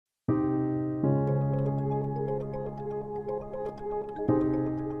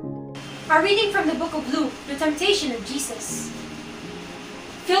A reading from the book of Luke, the temptation of Jesus.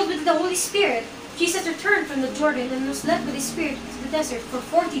 Filled with the Holy Spirit, Jesus returned from the Jordan and was led by the Spirit to the desert for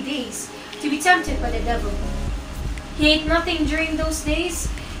 40 days to be tempted by the devil. He ate nothing during those days,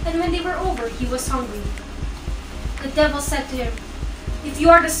 and when they were over, he was hungry. The devil said to him, "If you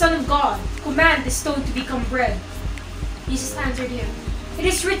are the Son of God, command this stone to become bread." Jesus answered him, "It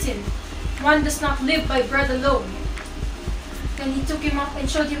is written, one does not live by bread alone." Then he took him up and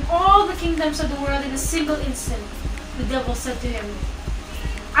showed him all the kingdoms of the world in a single instant. The devil said to him,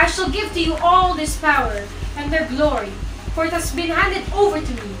 "I shall give to you all this power and their glory, for it has been handed over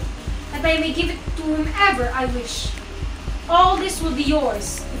to me, that I may give it to whomever I wish. All this will be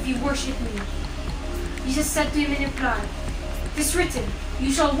yours if you worship me." Jesus said to him in reply, "It is written, you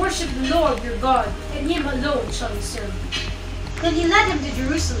shall worship the Lord your God, and him alone shall you serve." Then he led him to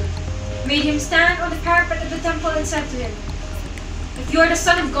Jerusalem, made him stand on the parapet of the temple, and said to him, "If you are the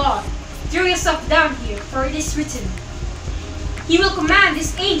Son of God, throw yourself down here, for it is written, He will command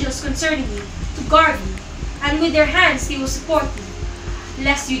His angels concerning you to guard you, and with their hands they will support you,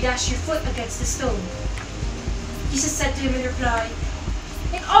 lest you dash your foot against a stone." Jesus said to him in reply,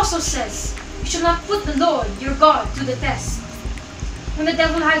 "It also says, you shall not put the Lord your God to the test." When the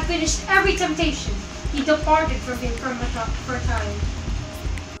devil had finished every temptation, he departed from him for a time.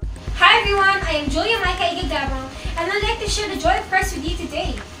 Hi everyone, I am Micah, and I'd like to share the joy of Christ with you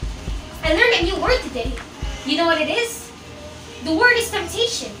today. I learned a new word today. You know what it is? The word is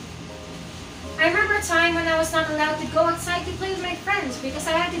temptation. I remember a time when I was not allowed to go outside to play with my friends because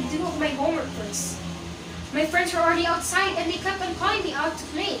I had to do my homework first. My friends were already outside and they kept on calling me out to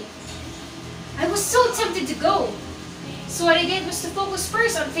play. I was so tempted to go. So what I did was to focus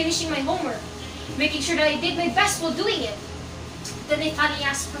first on finishing my homework, making sure that I did my best while doing it. Then I finally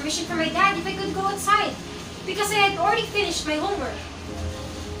asked permission from my dad if I could go outside because I had already finished my homework.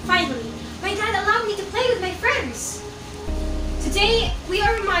 Finally, my dad allowed me to play with my friends. Today, we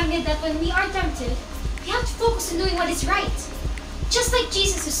are reminded that when we are tempted, we have to focus on doing what is right. Just like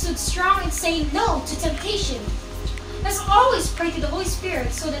Jesus who stood strong in saying no to temptation. Let's always pray to the Holy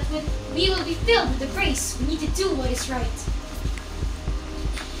Spirit so that we will be filled with the grace we need to do what is right.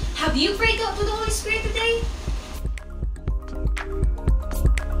 Have you prayed out to the Holy Spirit today?